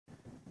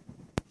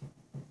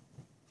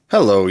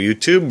Hello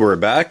YouTube, we're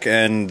back,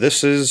 and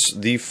this is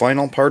the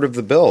final part of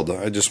the build.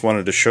 I just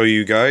wanted to show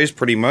you guys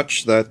pretty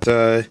much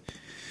that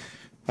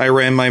I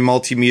ran my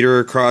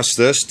multimeter across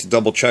this to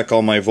double check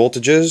all my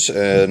voltages,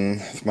 and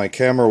if my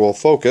camera will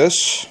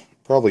focus,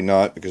 probably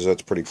not because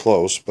that's pretty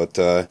close, but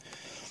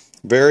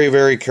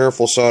very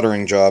careful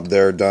soldering job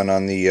there done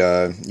on the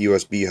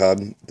USB hub.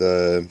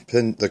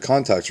 The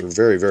contacts are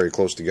very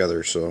close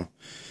together, so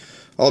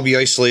I'll be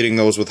isolating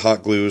those with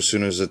hot glue as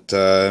soon as it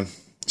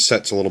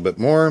sets a little bit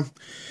more.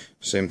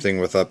 Same thing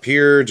with up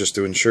here, just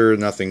to ensure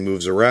nothing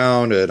moves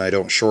around and I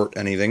don't short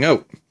anything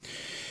out.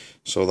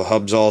 So the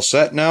hub's all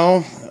set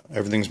now.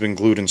 Everything's been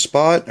glued in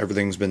spot.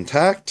 Everything's been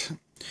tacked.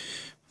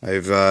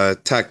 I've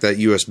tacked that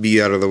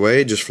USB out of the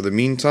way just for the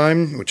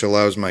meantime, which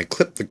allows my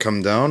clip to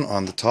come down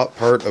on the top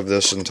part of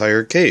this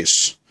entire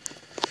case.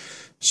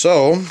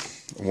 So,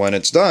 when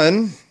it's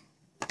done,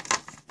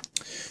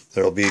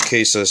 there'll be a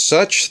case as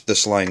such.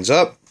 This lines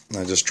up.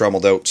 I just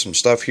dremelled out some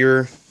stuff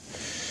here.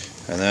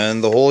 And then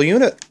the whole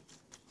unit.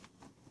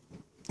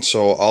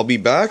 So I'll be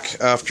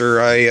back after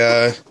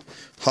I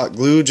hot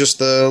glue just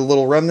the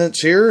little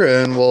remnants here,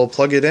 and we'll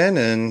plug it in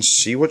and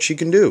see what she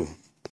can do.